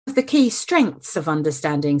The key strengths of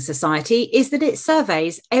Understanding Society is that it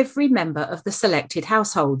surveys every member of the selected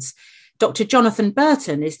households. Dr. Jonathan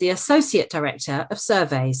Burton is the Associate Director of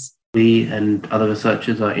Surveys. We and other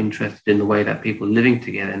researchers are interested in the way that people living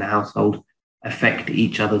together in a household affect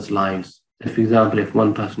each other's lives. So for example, if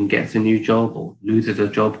one person gets a new job or loses a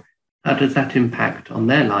job, how does that impact on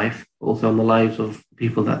their life, but also on the lives of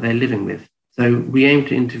people that they're living with? So we aim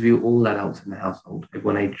to interview all adults in the household,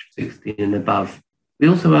 everyone aged 16 and above. We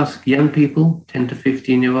also ask young people, 10 to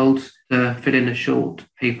 15-year-olds, to fill in a short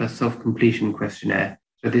paper self-completion questionnaire.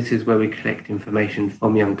 So this is where we collect information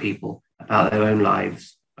from young people about their own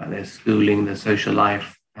lives, about their schooling, their social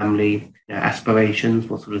life, family, aspirations,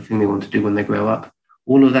 what sort of thing they want to do when they grow up.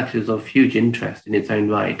 All of that is of huge interest in its own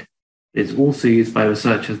right. It's also used by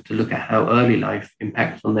researchers to look at how early life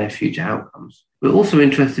impacts on their future outcomes. We're also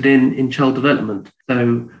interested in child development.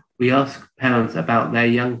 So we ask parents about their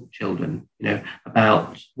young children,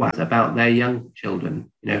 about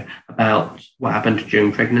what happened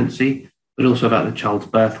during pregnancy, but also about the child's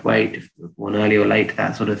birth weight, if they were born early or late,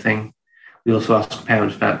 that sort of thing. We also ask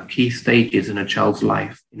parents about key stages in a child's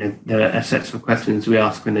life. There are sets of questions we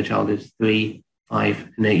ask when the child is 3, 5,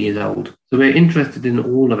 and 8 years old. So we're interested in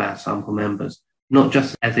all of our sample members, not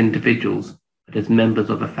just as individuals, but as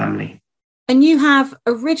members of a family. And you have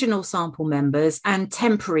original sample members and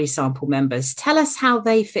temporary sample members. Tell us how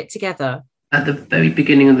they fit together. At the very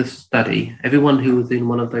beginning of the study, everyone who was in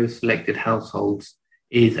one of those selected households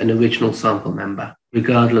is an original sample member,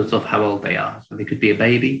 regardless of how old they are. So they could be a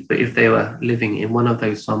baby, but if they were living in one of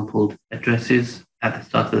those sampled addresses at the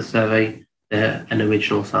start of the survey, they're an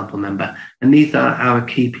original sample member. And these are our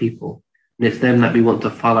key people. And it's them that we want to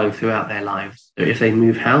follow throughout their lives. So if they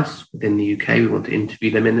move house within the UK, we want to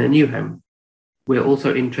interview them in their new home. We're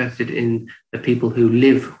also interested in the people who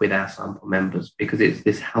live with our sample members because it's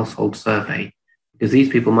this household survey. Because these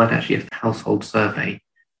people might actually affect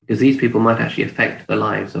the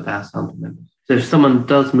lives of our sample members. So if someone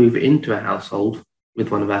does move into a household with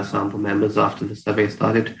one of our sample members after the survey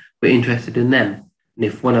started, we're interested in them. And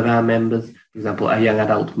if one of our members, for example, a young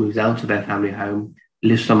adult, moves out of their family home,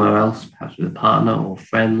 lives somewhere else, perhaps with a partner or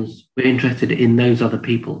friends, we're interested in those other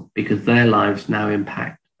people because their lives now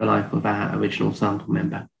impact the life of our original sample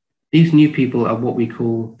member. These new people are what we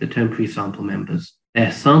call the temporary sample members.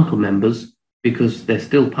 They're sample members because they're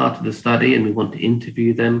still part of the study and we want to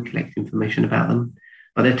interview them, collect information about them.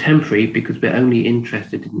 But they're temporary because we're only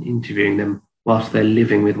interested in interviewing them whilst they're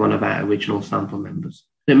living with one of our original sample members.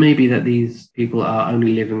 So it may be that these people are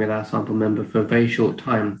only living with our sample member for a very short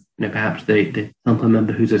time. Perhaps the sample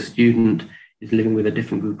member who's a student is living with a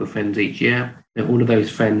different group of friends each year. All of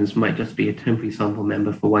those friends might just be a temporary sample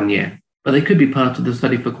member for 1 year. But they could be part of the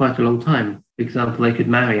study for quite a long time. For example, they could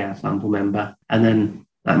marry our sample member, and then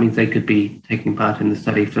that means they could be taking part in the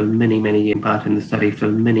study for many, many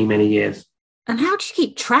years. And how do you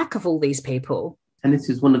keep track of all these people? And this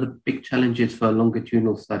is one of the big challenges for a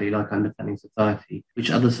longitudinal study like Understanding Society,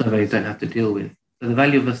 which other surveys don't have to deal with. So the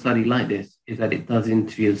value of a study like this is that it does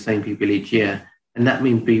interview the same people each year. And that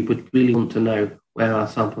means we would really want to know where our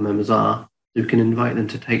sample members are so we can invite them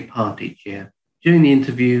to take part each year. During the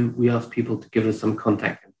interview, we ask people to give us some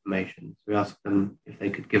contact information. So we ask them if they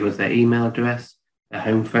could give us their email address, their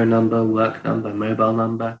home phone number, work number, mobile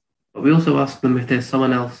number. But we also ask them if there's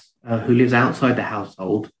someone else who lives outside the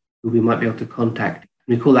household who we might be able to contact.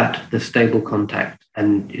 We call that the stable contact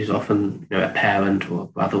and is often a parent or a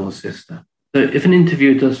brother or sister. So if an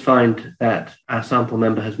interviewer does find that our sample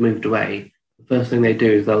member has moved away, the first thing they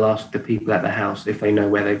do is they'll ask the people at the house if they know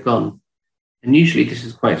where they've gone. And usually this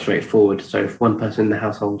is quite straightforward. So if one person in the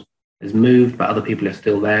household has moved but other people are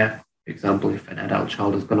still there, for example, if an adult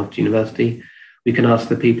child has gone off to university, we can ask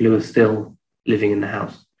the people who are still living in the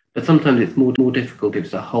house. But sometimes it's more difficult if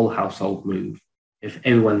it's a whole household move. If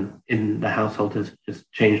everyone in the household has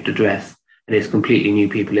just changed address and it's completely new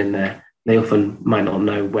people in there, they often might not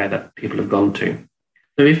know where that people have gone to.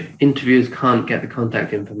 So if interviewers can't get the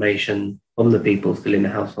contact information from the people still in the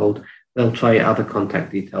household, they'll try other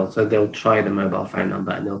contact details. So they'll try the mobile phone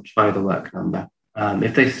number and they'll try the work number.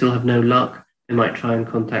 If they still have no luck, they might try and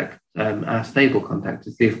contact our stable contact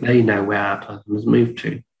to see if they know where our person has moved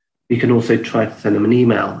to. We can also try to send them an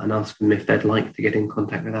email and ask them if they'd like to get in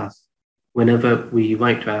contact with us. Whenever we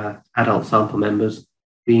write to our adult sample members,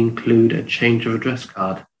 we include a change of address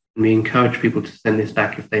card, and we encourage people to send this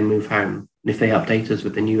back if they move home. And if they update us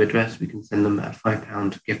with the new address, we can send them a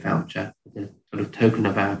 £5 gift voucher as a sort of token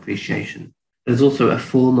of our appreciation. There's also a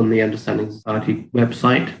form on the Understanding Society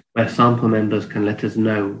website where sample members can let us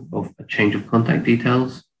know of a change of contact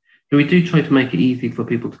details. So we do try to make it easy for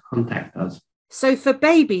people to contact us. So for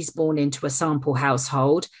babies born into a sample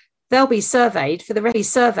household, they'll be surveyed for the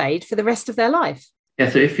rest of their life. Yeah,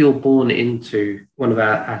 so if you're born into one of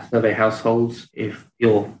our survey households, if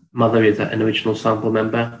your mother is an original sample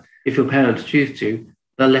member, if your parents choose to,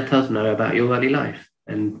 they'll let us know about your early life.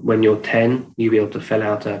 And when you're 10, you'll be able to fill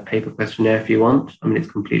out a paper questionnaire if you want. I mean,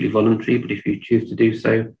 it's completely voluntary, but if you choose to do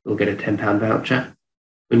so, you'll get a £10 voucher.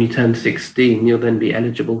 When you turn 16, you'll then be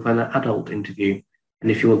eligible for an adult interview. And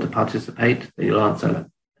if you want to participate, then you'll answer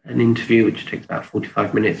an interview, which takes about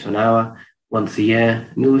 45 minutes to an hour, once a year,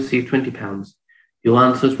 and you'll receive £20. Your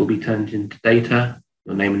answers will be turned into data.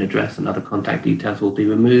 Your name and address and other contact details will be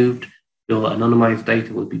removed. Your anonymized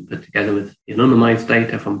data will be put together with the anonymized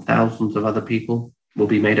data from thousands of other people, will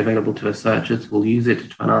be made available to researchers who will use it to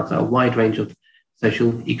try and answer a wide range of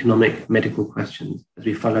social, economic, medical questions as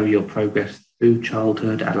we follow your progress through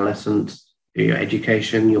childhood, adolescence, through your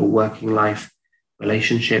education, your working life,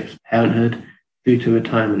 relationships, parenthood, through to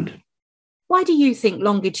retirement. Why do you think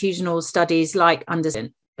longitudinal studies like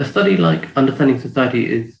Understanding? A study like Understanding Society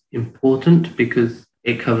is important because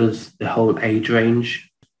it covers the whole age range.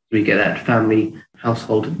 We get that family,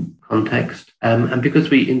 household context, and because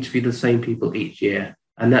we interview the same people each year.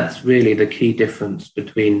 And that's really the key difference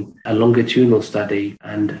between a longitudinal study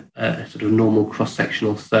and a sort of normal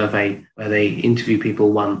cross-sectional survey where they interview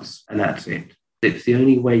people once and that's it. It's the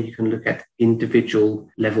only way you can look at individual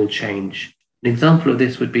level change. An example of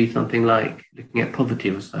this would be something like looking at poverty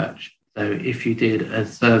research. So if you did a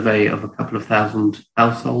survey of a couple of thousand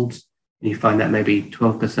households and you find that maybe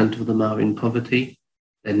 12% of them are in poverty,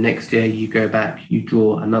 then next year you go back, you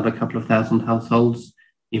draw another couple of thousand households,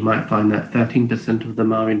 you might find that 13% of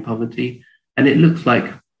them are in poverty. And it looks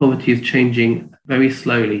like poverty is changing very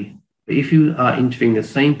slowly. But if you are interviewing the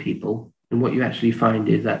same people, then what you actually find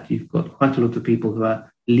is that you've got quite a lot of people who are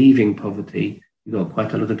leaving poverty, you've got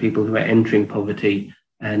quite a lot of people who are entering poverty,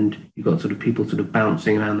 and you've got sort of people sort of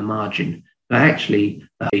bouncing around the margin. But actually,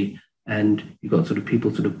 and you've got sort of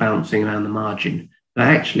people sort of bouncing around the margin. But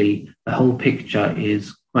actually, the whole picture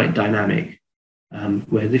is quite dynamic.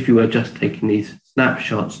 Whereas if you were just taking these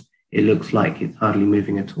snapshots, it looks like it's hardly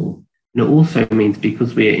moving at all. And it also means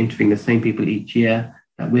because we are interviewing the same people each year,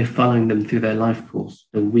 that we're following them through their life course.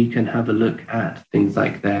 So we can have a look at things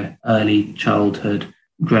like their early childhood,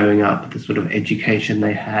 growing up, the sort of education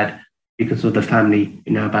they had because of the family,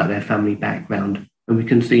 about their family background. And we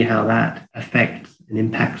can see how that affects and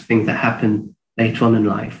impacts things that happen later on in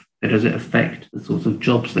life. So does it affect the sorts of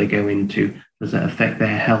jobs they go into? Does it affect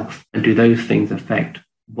their health? And do those things affect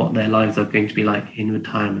what their lives are going to be like in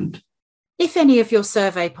retirement? If any of your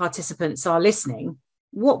survey participants are listening,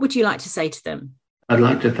 what would you like to say to them? I'd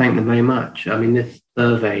like to thank them very much. I mean, this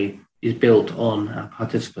survey is built on our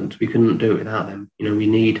participants. We couldn't do it without them. We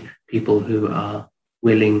need people who are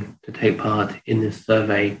willing to take part in this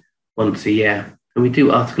survey once a year. And we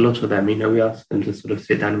do ask a lot of them. We ask them to sort of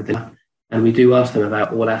sit down with them. And we do ask them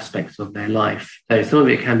about all aspects of their life. So some of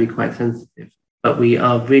it can be quite sensitive, but we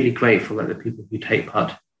are really grateful that the people who take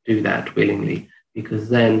part do that willingly, because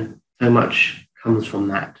then so much comes from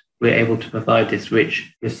that. We're able to provide this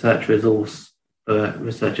rich research resource for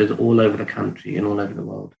researchers all over the country and all over the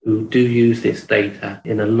world who do use this data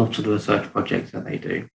in a lot of the research projects that they do.